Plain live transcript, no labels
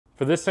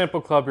For this sample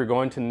club, you're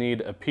going to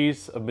need a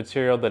piece of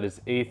material that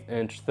is 1/8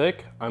 inch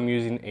thick. I'm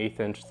using 1/8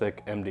 inch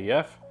thick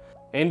MDF.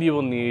 And you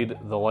will need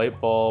the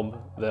light bulb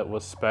that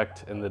was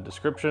spec'd in the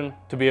description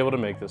to be able to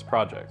make this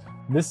project.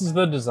 This is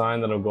the design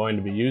that I'm going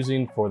to be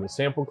using for the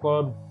sample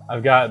club.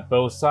 I've got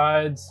both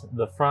sides,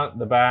 the front,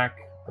 the back,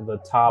 the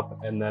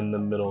top, and then the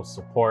middle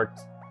support.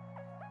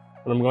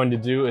 What I'm going to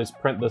do is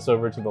print this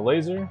over to the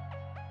laser.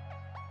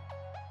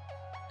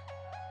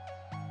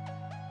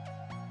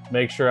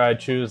 Make sure I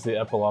choose the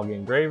Epilog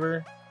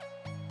engraver.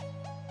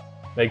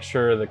 Make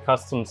sure the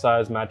custom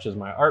size matches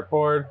my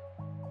artboard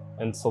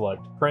and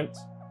select print.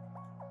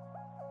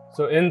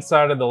 So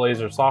inside of the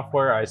laser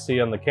software, I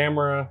see on the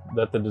camera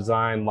that the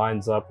design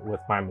lines up with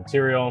my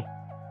material.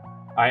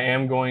 I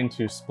am going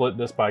to split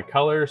this by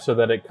color so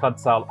that it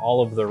cuts out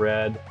all of the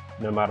red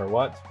no matter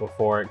what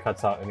before it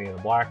cuts out any of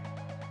the black.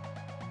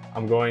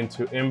 I'm going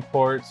to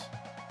import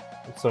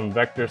some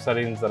vector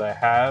settings that I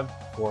have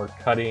for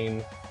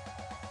cutting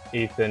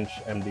 1/8 inch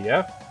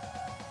MDF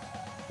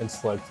and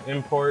select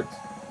import.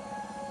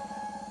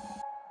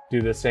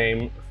 Do the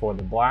same for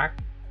the black.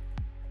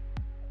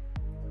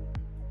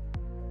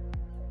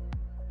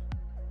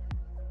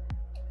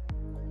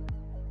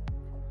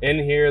 In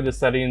here, the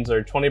settings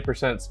are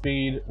 20%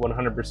 speed,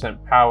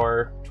 100%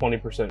 power,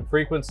 20%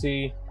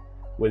 frequency,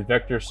 with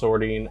vector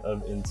sorting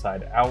of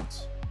inside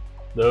out.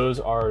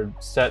 Those are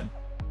set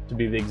to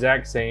be the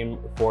exact same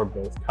for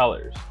both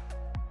colors.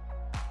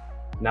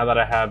 Now that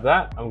I have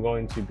that, I'm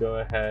going to go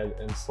ahead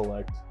and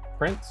select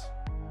print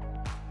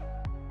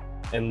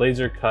and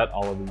laser cut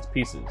all of these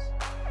pieces.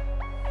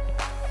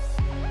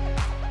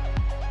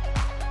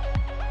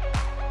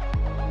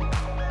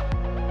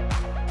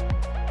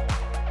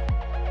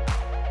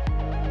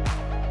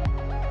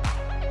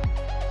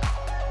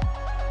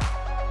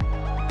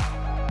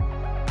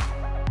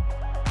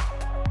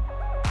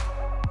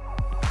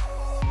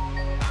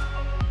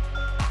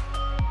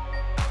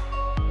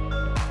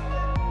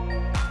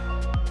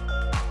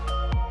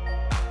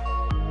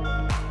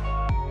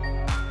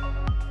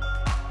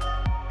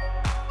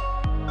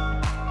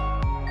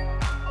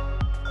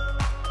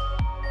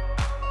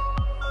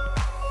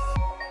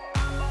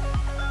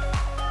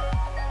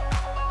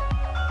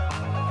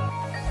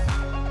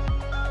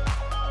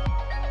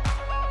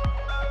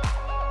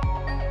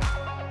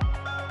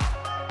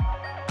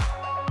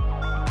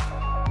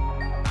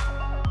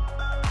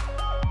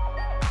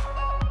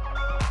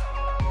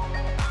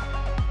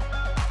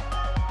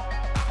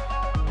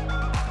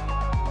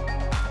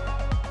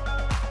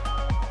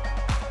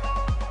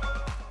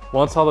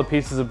 Once all the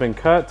pieces have been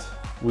cut,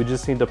 we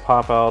just need to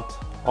pop out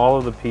all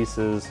of the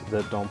pieces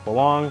that don't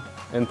belong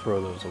and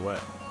throw those away.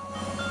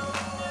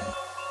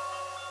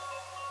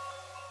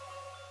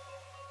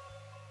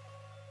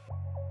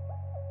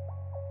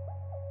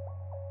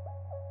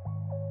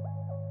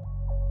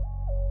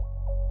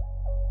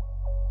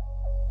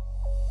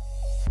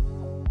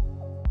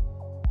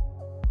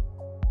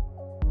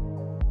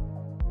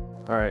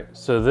 All right,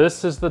 so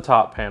this is the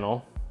top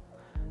panel.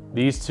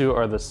 These two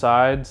are the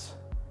sides.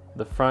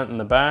 The front and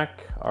the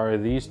back are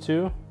these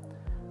two,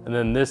 and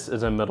then this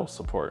is a middle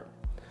support.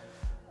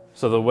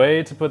 So the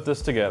way to put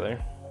this together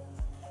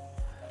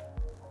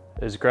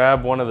is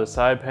grab one of the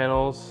side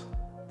panels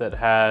that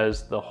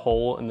has the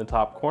hole in the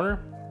top corner,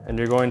 and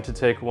you're going to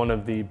take one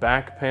of the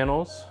back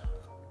panels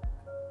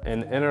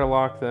and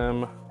interlock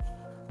them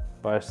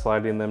by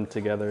sliding them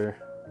together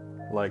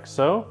like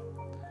so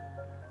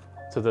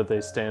that they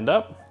stand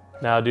up.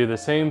 Now do the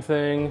same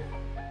thing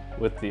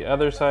with the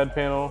other side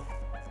panel,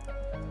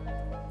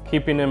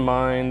 keeping in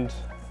mind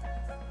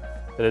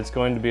that it's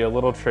going to be a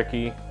little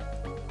tricky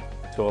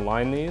to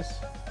align these.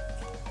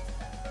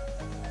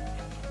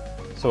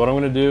 So what I'm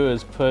going to do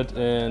is put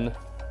in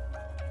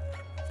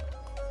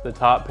the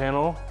top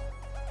panel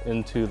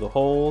into the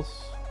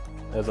holes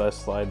as I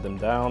slide them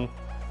down,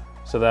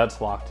 so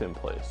that's locked in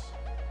place.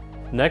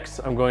 Next,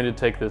 I'm going to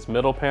take this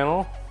middle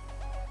panel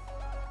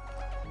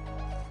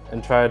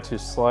and try to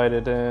slide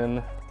it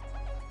in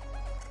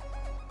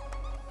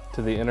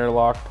to the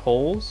interlocked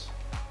holes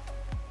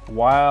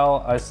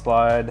while I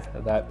slide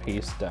that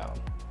piece down,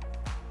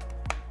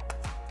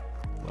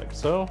 like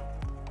so.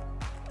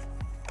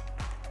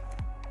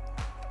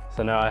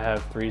 So now I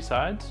have 3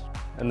 sides.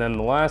 And then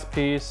the last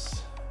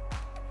piece,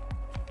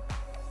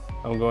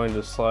 I'm going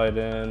to slide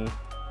in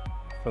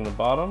from the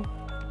bottom.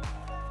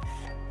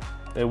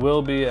 It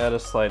will be at a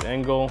slight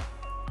angle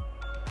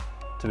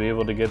to be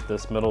able to get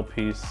this middle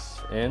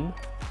piece in.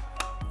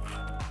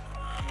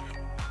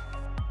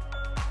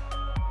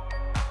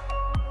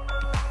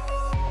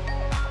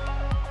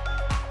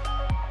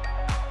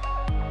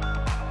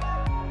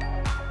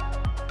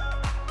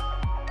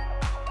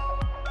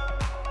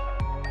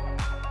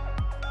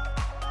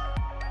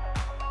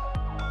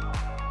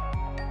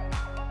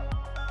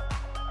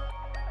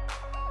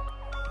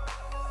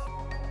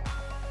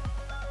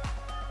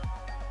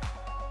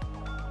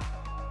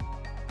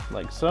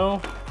 Like so.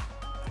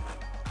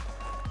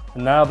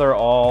 And now they're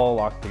all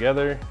locked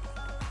together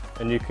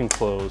and you can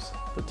close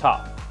the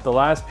top. The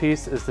last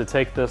piece is to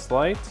take this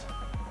light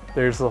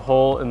There's the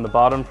hole in the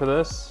bottom for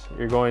this.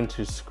 You're going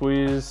to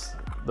squeeze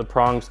the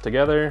prongs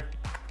together,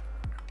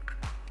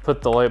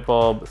 put the light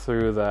bulb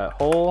through that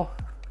hole,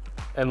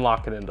 and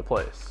lock it into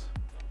place.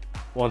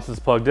 Once it's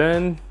plugged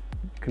in,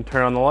 you can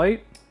turn on the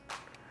light,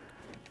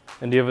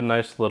 and you have a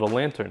nice little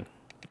lantern.